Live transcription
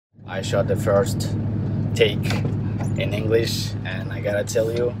I shot the first take in English, and I gotta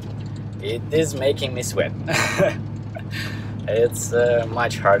tell you, it is making me sweat. It's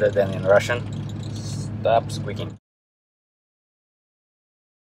much harder than in Russian. Stop squeaking.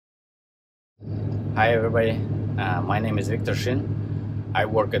 Hi everybody, my name is Viktor. I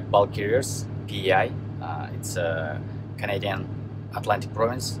work at bulk carriers, PEI. It's a Canadian Atlantic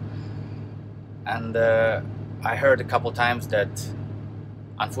province, and I heard a couple times that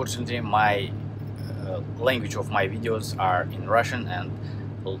unfortunately my language of my videos are in Russian, and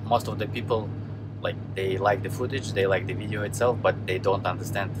most of the people they like the footage, they like the video itself, but they don't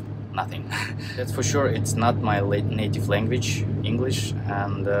understand nothing. That's for sure. It's not my native language, English,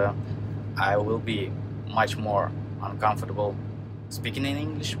 and I will be much more uncomfortable speaking in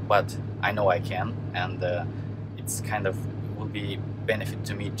English, but I know I can, and it's kind of will be benefit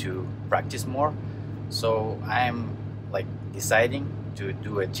to me to practice more. So I'm deciding to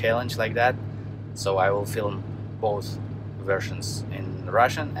do a challenge like that, so I will film both versions in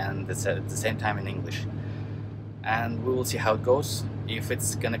Russian and at the same time in English, and we will see how it goes. If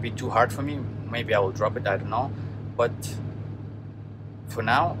it's gonna be too hard for me, maybe I will drop it, I don't know. But for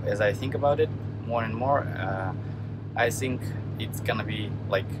now, as I think about it more and more, I think it's gonna be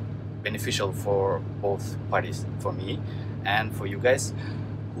beneficial for both parties, for me and for you guys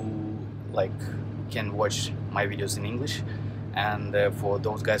who can watch my videos in English, and for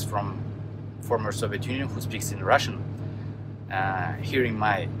those guys from former Soviet Union who speaks in Russian. Hearing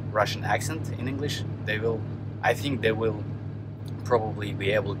my Russian accent in English, I think they will probably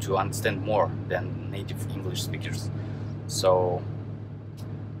be able to understand more than native English speakers. So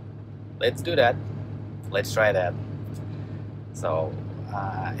let's do that. Let's try that. So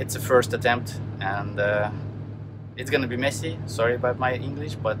it's a first attempt, and it's gonna be messy. Sorry about my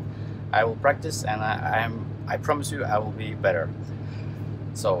English, but I will practice, and I promise you I will be better.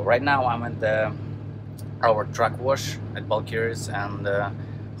 So right now I'm at our truck wash at bulk carriers, and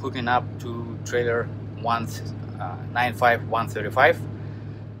hooking up to trailer 195-135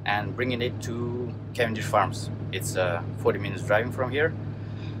 and bringing it to Cavendish Farms. It's 40 minutes driving from here.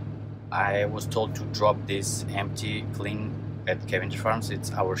 I was told to drop this empty clean at Cavendish Farms.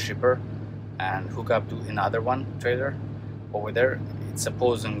 It's our shipper, and hook up to another one trailer over there. It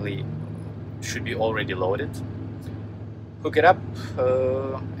supposedly should be already loaded. Hook it up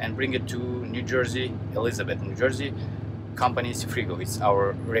and bring it to New Jersey, Elizabeth, New Jersey. Company Frigo. It's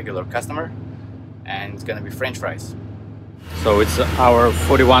our regular customer, and it's gonna be French fries. So it's our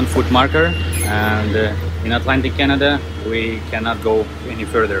 41-foot marker, and in Atlantic Canada we cannot go any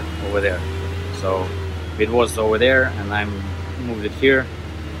further over there. So it was over there, and I moved it here.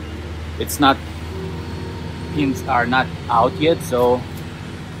 It's not, pins are not out yet, so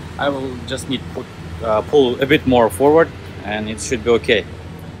I will just need to pull a bit more forward, and it should be okay.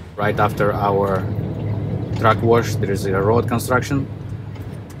 Right after our truck wash there is a road construction,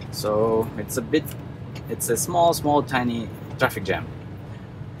 so it's a small tiny traffic jam.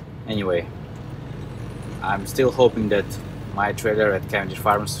 Anyway, I'm still hoping that my trailer at Cavendish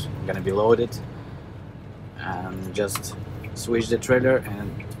Farms is gonna be loaded, and just switch the trailer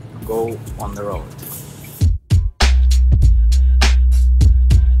and go on the road.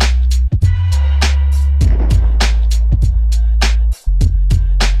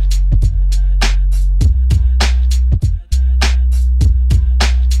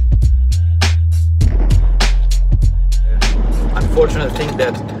 Unfortunate thing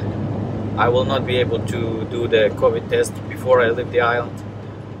that I will not be able to do the COVID test before I leave the island.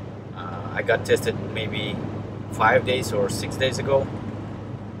 I got tested maybe 5 days or 6 days ago,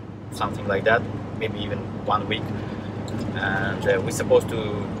 something like that, maybe even 1 week, and we're supposed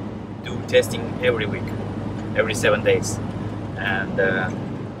to do testing every week, every 7 days, and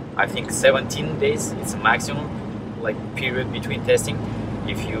I think 17 days is maximum period between testing.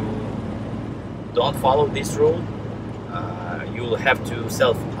 If you don't follow this rule, you will have to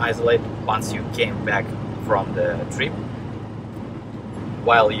self-isolate once you came back from the trip.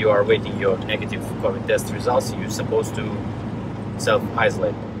 While you are waiting your negative COVID test results, you're supposed to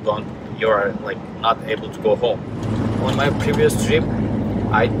self-isolate. You are not able to go home. On my previous trip,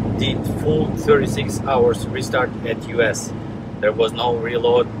 I did full 36 hours restart at US. There was no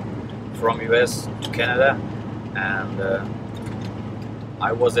reload from US to Canada, and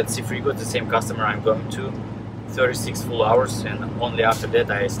I was at Frigo, the same customer I'm going to, 36 full hours, and only after that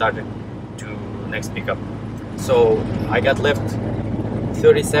I started to next pickup. So I got left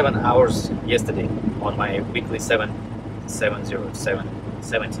 37 hours yesterday on my weekly 70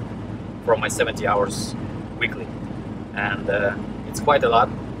 from my 70 hours weekly, and it's quite a lot,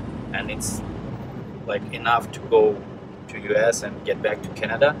 and it's enough to go to US and get back to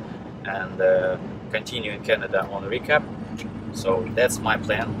Canada. and continue in Canada on recap. So that's my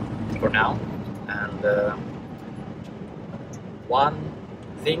plan for now. And one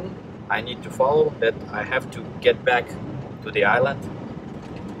thing I need to follow, that I have to get back to the island,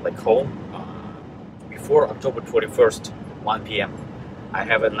 like home, before October 21st, 1 p.m. I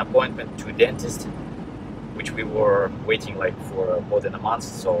have an appointment to a dentist, which we were waiting like for more than a month,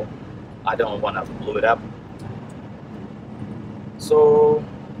 so I don't want to blow it up. So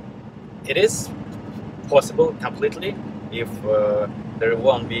it is possible completely if there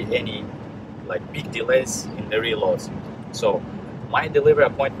won't be any like big delays in the reloads. So my delivery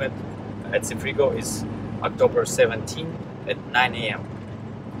appointment at Cifrigo is October 17 at 9 a.m.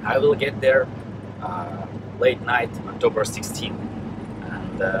 I will get there late night, October 16,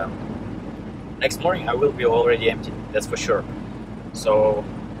 and next morning I will be already empty. That's for sure. So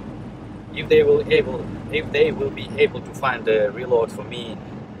if they will be able to find the reload for me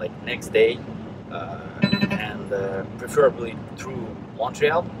like next day, and preferably through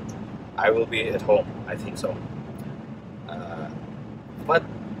Montreal, I will be at home. I think so. But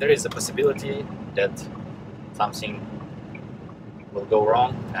there is a possibility that something will go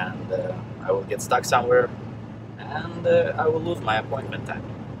wrong and I will get stuck somewhere and I will lose my appointment time.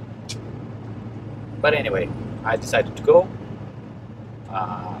 But anyway, I decided to go.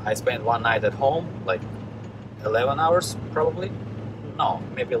 I spent one night at home, like 11 hours probably. No,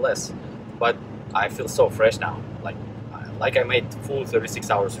 maybe less. But I feel so fresh now. Like I made full 36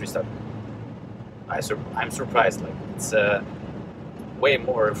 hours restart. I'm surprised. Like it's way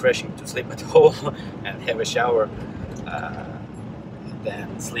more refreshing to sleep at home and have a shower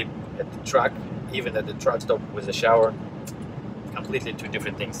than sleep at the truck, even at the truck stop with a shower. Completely two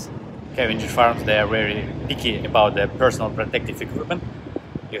different things. Scavenger farms, they are very picky about the personal protective equipment.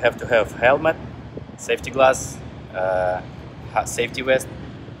 You have to have helmet, safety glass, safety vest,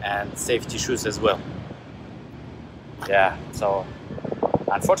 and safety shoes as well. Yeah, so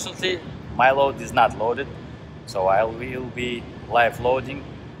unfortunately my load is not loaded, so I will be live loading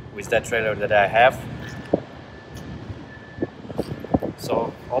with that trailer that I have.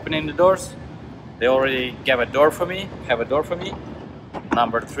 So opening the doors, they already have a door for me,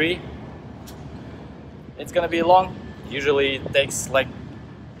 number 3. It's gonna be long. Usually it takes like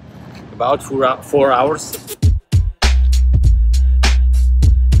about 4 hours.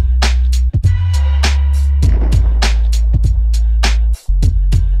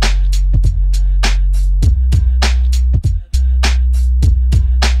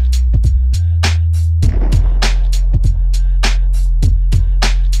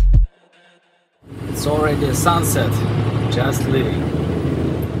 It's already sunset, just leaving.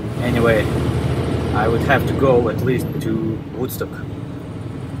 Anyway, I would have to go at least to Woodstock,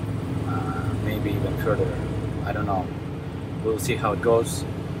 maybe even further, I don't know. We'll see how it goes.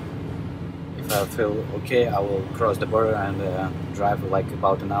 If I feel okay, I will cross the border and drive like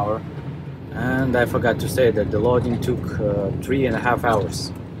about an hour. And I forgot to say that the loading took 3.5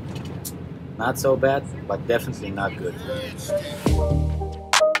 hours. Not so bad, but definitely not good.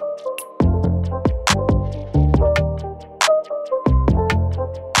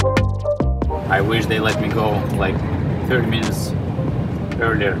 I wish they let me go like 30 minutes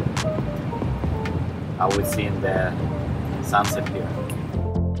earlier. I would see in the sunset here.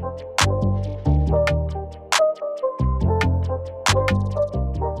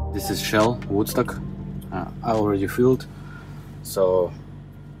 This is Shell Woodstock. I already filled, so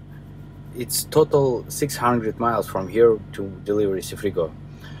it's total 600 miles from here to delivery Cifrigo,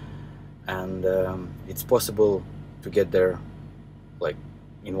 and it's possible to get there like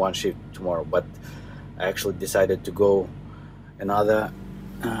in one shift tomorrow, but I actually decided to go another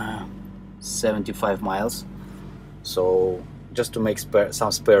 75 miles, so just to make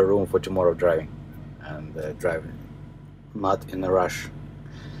some spare room for tomorrow driving, and driving not in a rush.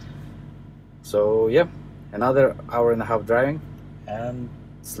 So yeah, another hour-and-a-half driving and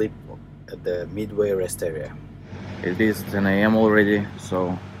sleep at the midway rest area. It is 10 a.m. already,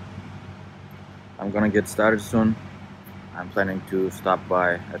 so I'm gonna get started soon. I'm planning to stop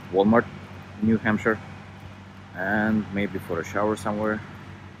by at Walmart, New Hampshire, and maybe for a shower somewhere,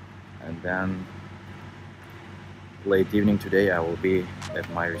 and then late evening today I will be at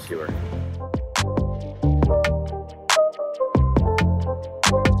my receiver.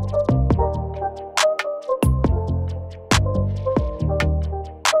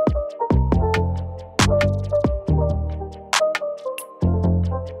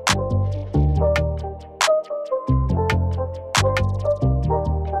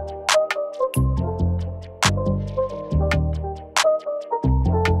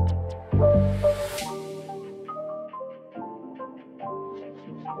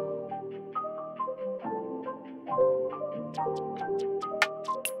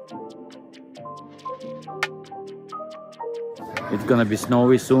 It's gonna be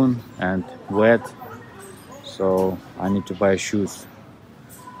snowy soon and wet, so I need to buy shoes.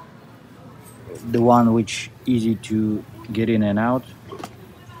 The one which easy to get in and out,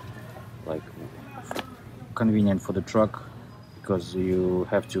 like convenient for the truck, because you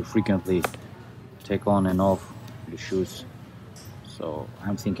have to frequently take on and off the shoes. So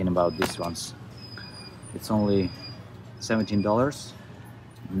I'm thinking about these ones. It's only $17,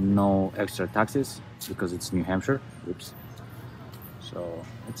 no extra taxes because it's New Hampshire. Oops. So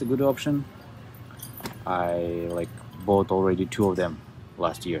it's a good option. I bought already 2 of them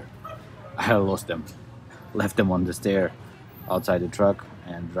last year. I lost them, left them on the stair outside the truck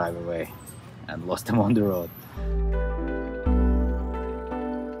and drive away and lost them on the road.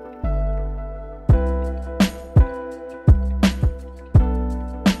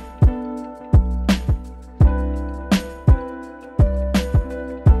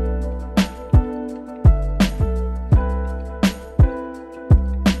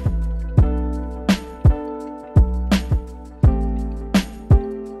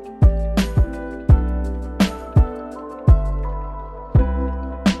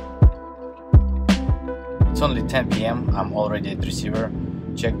 It's only 10 p.m. I'm already at the receiver,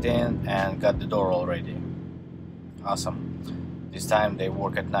 checked in and got the door already. Awesome. This time they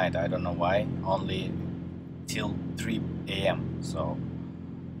work at night, I don't know why, only till 3 a.m. So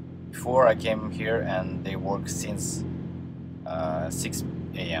before I came here and they work since 6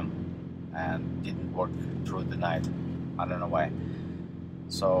 a.m. and didn't work through the night. I don't know why.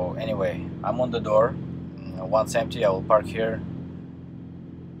 So anyway, I'm on the door. Once empty, I will park here,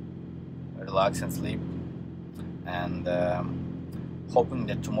 relax and sleep. And hoping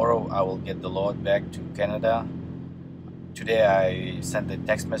that tomorrow I will get the load back to Canada. Today I sent a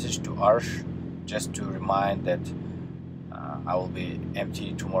text message to Arsh just to remind that I will be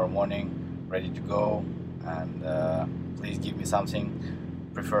empty tomorrow morning, ready to go, and please give me something,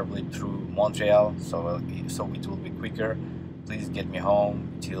 preferably through Montreal, so it will be quicker. Please get me home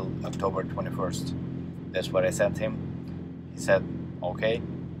till October 21st. That's what I sent him. He said okay,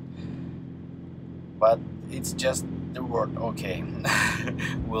 but it's just the word okay.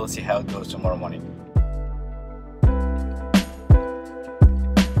 We'll see how it goes tomorrow morning.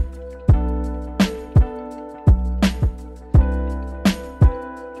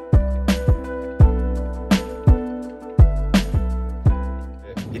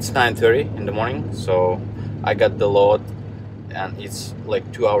 It's 9:30 in the morning, so I got the load and it's like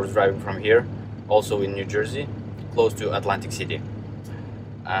 2 hours driving from here, also in New Jersey, close to Atlantic City.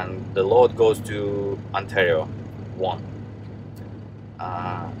 And the load goes to Ontario 1.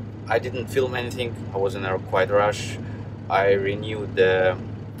 I didn't film anything, I was in a quite rush. I renewed the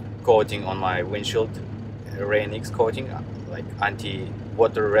coating on my windshield, Rain X coating, like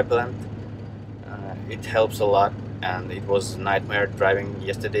anti-water repellent. It helps a lot, and it was a nightmare driving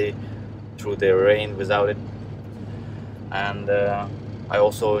yesterday through the rain without it. And I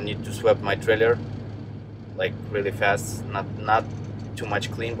also need to swap my trailer like really fast, not too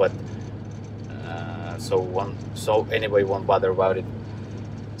much clean, but so anybody won't bother about it.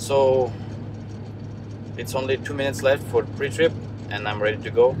 So it's only 2 minutes left for pre-trip and I'm ready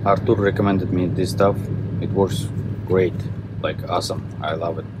to go. Artur recommended me this stuff. It works great, like awesome. I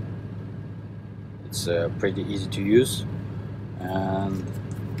love it. It's pretty easy to use, and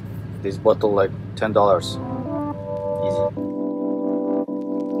this bottle like $10 easy.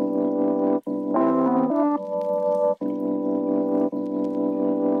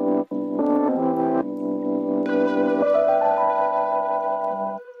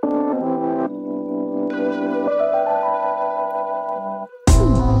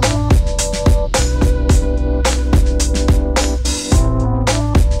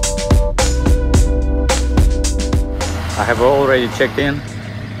 I have already checked in,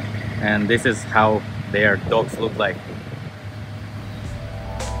 and this is how their dogs look like.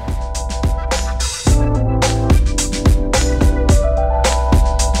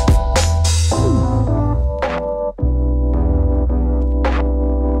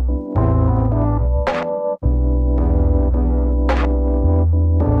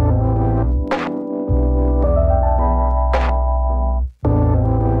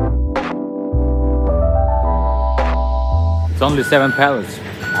 It's only 7 pallets.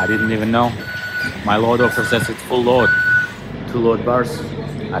 I didn't even know. My load offer says it's full load. 2 load bars.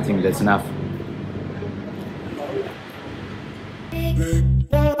 I think that's enough.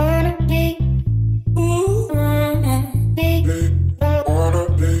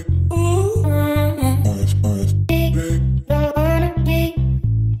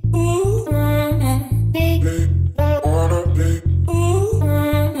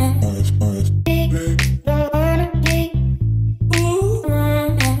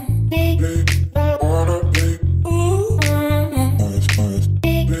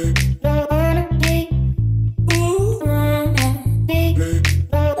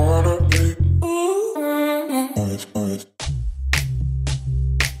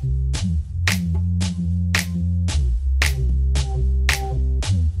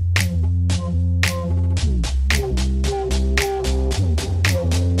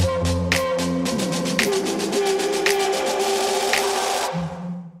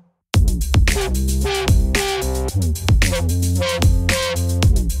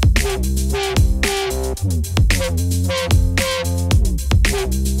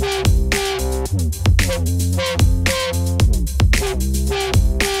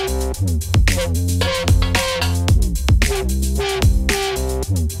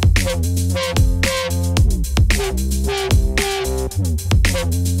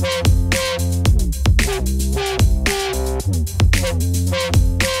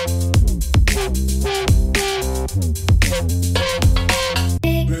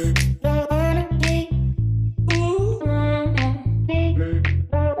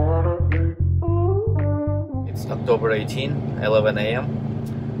 October 18, 11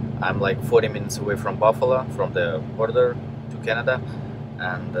 a.m. I'm like 40 minutes away from Buffalo, from the border to Canada,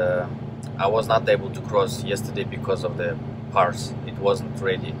 and I was not able to cross yesterday because of the parts. It wasn't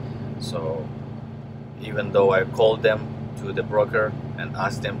ready. So even though I called them to the broker and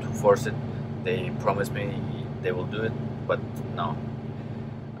asked them to force it, they promised me they will do it, but no.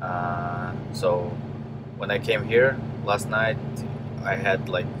 So when I came here last night, I had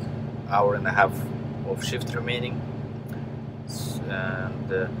like hour and a half of shift remaining,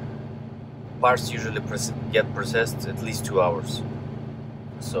 and parts usually get processed at least 2 hours.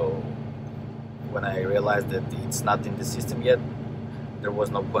 So when I realized that it's not in the system yet, there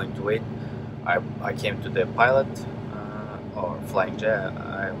was no point to wait. I came to the pilot or flying jet,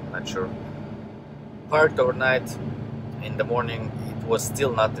 I'm not sure, parked overnight. In the morning it was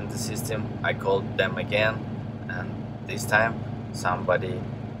still not in the system. I called them again, and this time somebody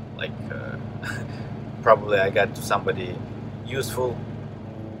like probably I got to somebody useful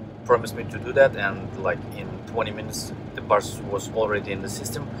who promised me to do that, and like in 20 minutes the parts was already in the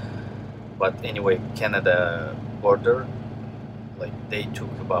system. But anyway, Canada border, like they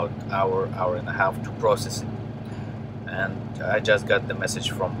took about hour and a half to process it, and I just got the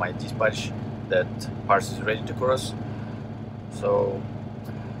message from my dispatch that parts is ready to cross. So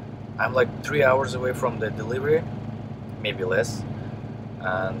I'm like 3 hours away from the delivery, maybe less,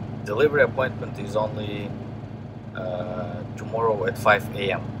 and delivery appointment is only tomorrow at 5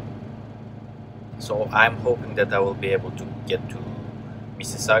 a.m. So I'm hoping that I will be able to get to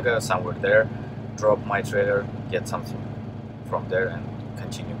Mississauga, somewhere there, drop my trailer, get something from there and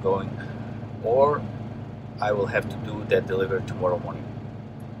continue going, or I will have to do that delivery tomorrow morning.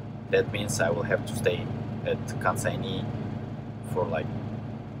 That means I will have to stay at Consignee for like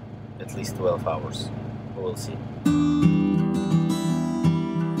at least 12 hours. We will see.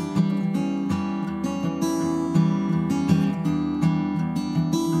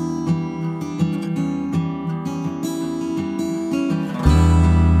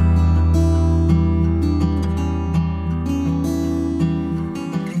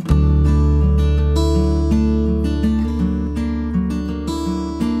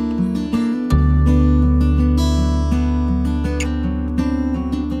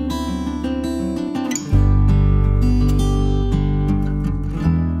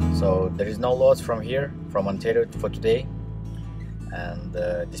 There is no loads from here, from Ontario for today, and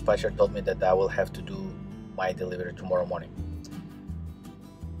the dispatcher told me that I will have to do my delivery tomorrow morning.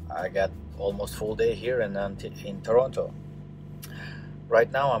 I got almost full day here in Toronto.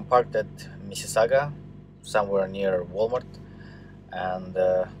 Right now I'm parked at Mississauga, somewhere near Walmart, and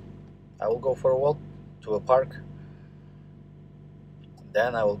I will go for a walk to a park.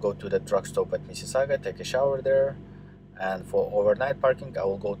 Then I will go to the truck stop at Mississauga, take a shower there, and for overnight parking I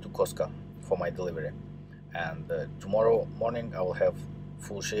will go to Costco for my delivery. And tomorrow morning I will have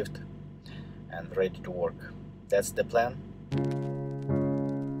full shift and ready to work. That's the plan.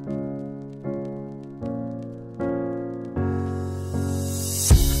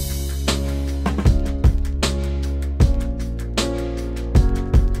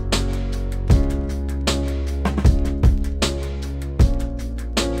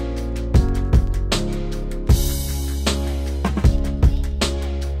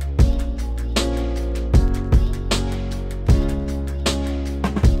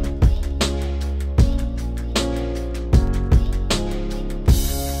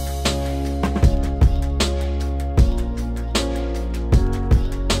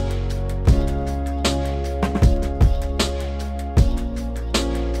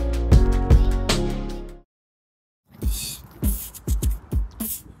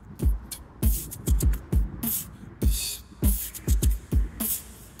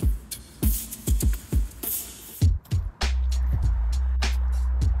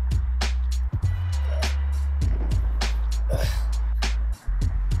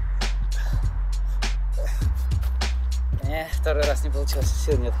 Второй раз не получилось,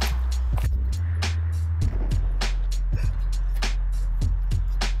 сил нет.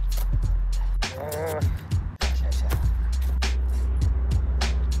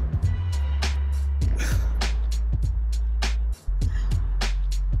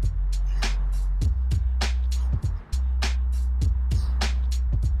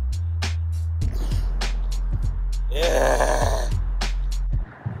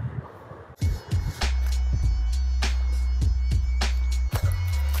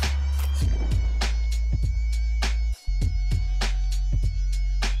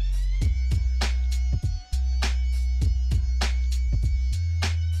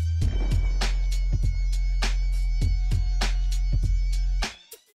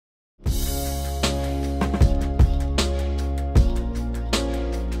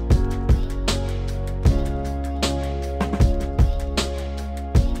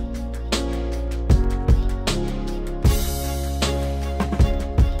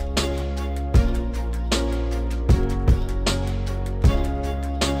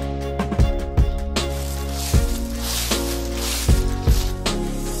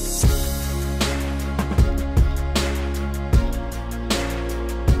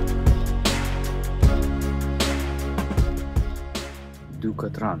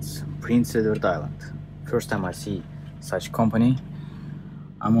 Trans, Prince Edward Island. First time I see such company.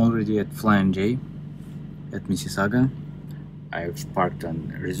 I'm already at Flying J at Mississauga. I've parked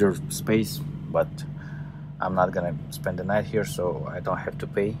on reserved space, but I'm not gonna spend the night here, so I don't have to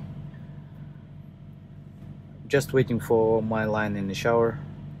pay. Just waiting for my line in the shower,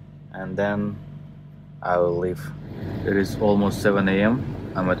 and then I will leave. It is almost 7 a.m.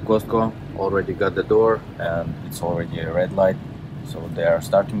 I'm at Costco, already got the door, and it's already a red light, so they are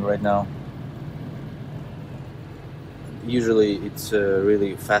starting right now. Usually it's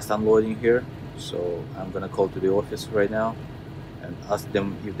really fast unloading here, so I'm gonna call to the office right now and ask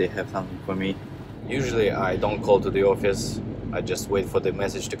them if they have something for me. Usually I don't call to the office, I just wait for the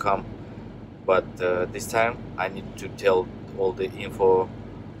message to come, but this time I need to tell all the info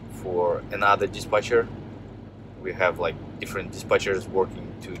for another dispatcher. We have like different dispatchers working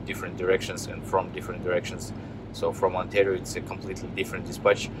to different directions and from different directions. So from Ontario it's a completely different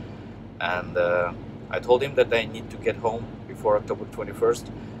dispatch, and I told him that I need to get home before October 21st,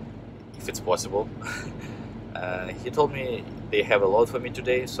 if it's possible. He told me they have a lot for me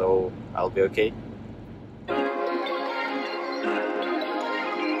today, so I'll be okay.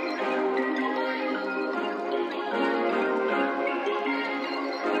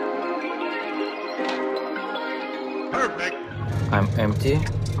 Perfect. I'm empty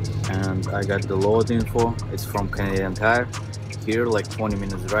and I got the load info. It's from Canadian Tire, here like 20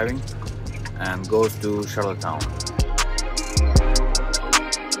 minutes driving, and goes to Charlottetown.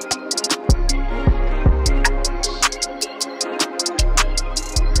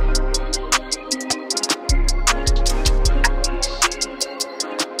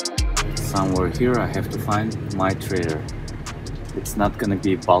 Somewhere here I have to find my trailer. It's not gonna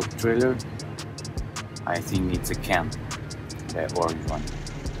be a bulk trailer. I think it's a can, the orange one.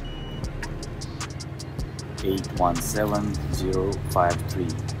 817053.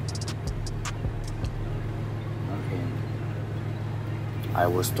 Okay. I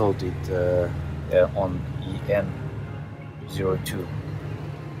was told it on EN02.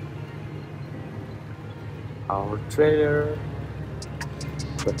 Our trailer,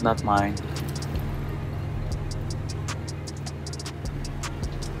 but not mine.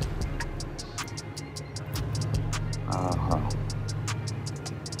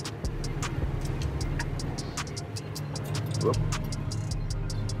 Whoop.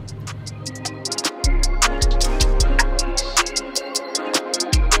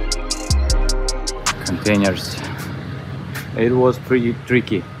 Containers. It was pretty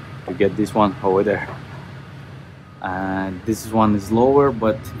tricky to get this one over there. And this one is lower,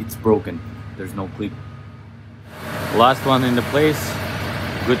 but it's broken. There's no clip. Last one in the place.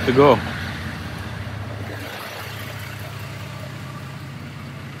 Good to go.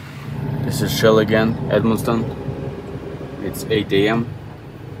 This is Shell again, Edmundston. It's 8 a.m.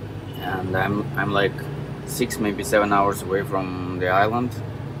 and I'm like 6, maybe 7 hours away from the island.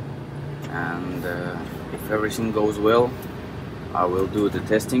 And if everything goes well, I will do the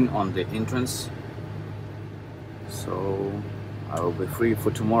testing on the entrance. So I will be free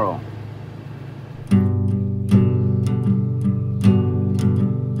for tomorrow.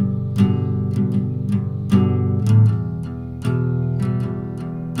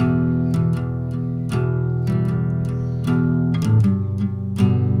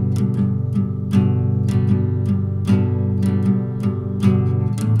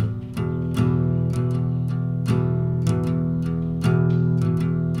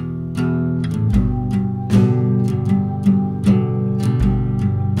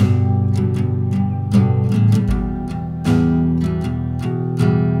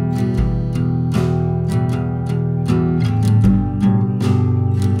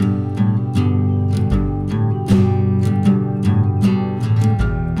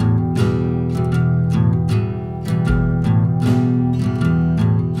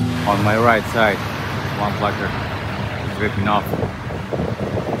 On my right side, one plucker is ripping off.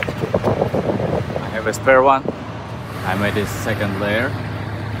 I have a spare one. I made a second layer.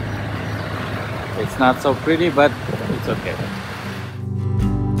 It's not so pretty, but it's okay.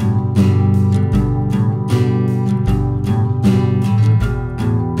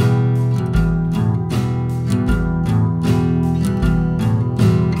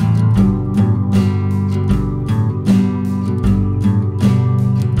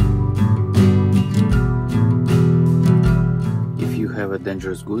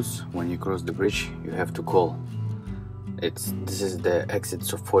 Dangerous goods. When you cross the bridge, you have to call. This is the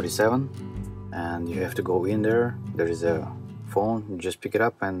exit of 47, and you have to go in there. There is a phone, you just pick it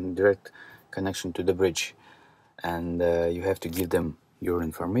up and direct connection to the bridge, and you have to give them your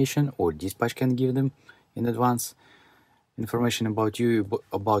information, or dispatch can give them in advance, information about you,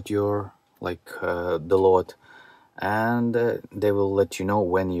 about your the lot, and they will let you know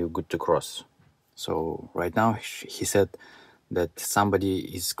when you're good to cross. So right now he said that somebody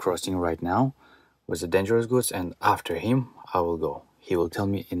is crossing right now with the dangerous goods, and after him I will go. He will tell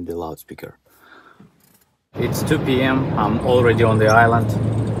me in the loudspeaker. It's 2 p.m. I'm already on the island.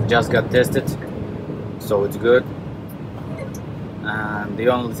 Just got tested, so it's good. And the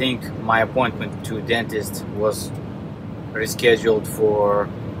only thing, my appointment to dentist was rescheduled for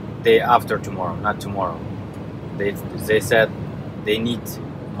day after tomorrow, not tomorrow. They said they need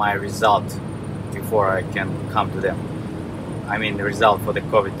my result before I can come to them. I mean the result for the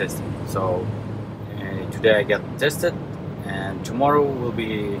COVID testing. So today I get tested, and tomorrow will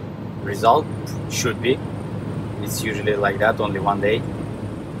be result, should be. It's usually like that, only one day.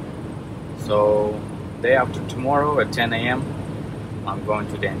 So day after tomorrow at 10 a.m. I'm going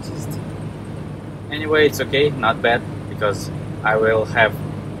to dentist. Anyway, it's okay, not bad, because I will have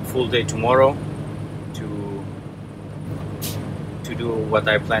full day tomorrow to do what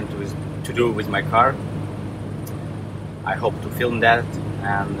I plan to do with my car. I hope to film that,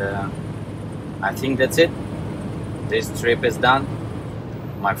 and I think that's it. This trip is done.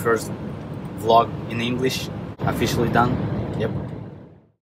 My first vlog in English officially done.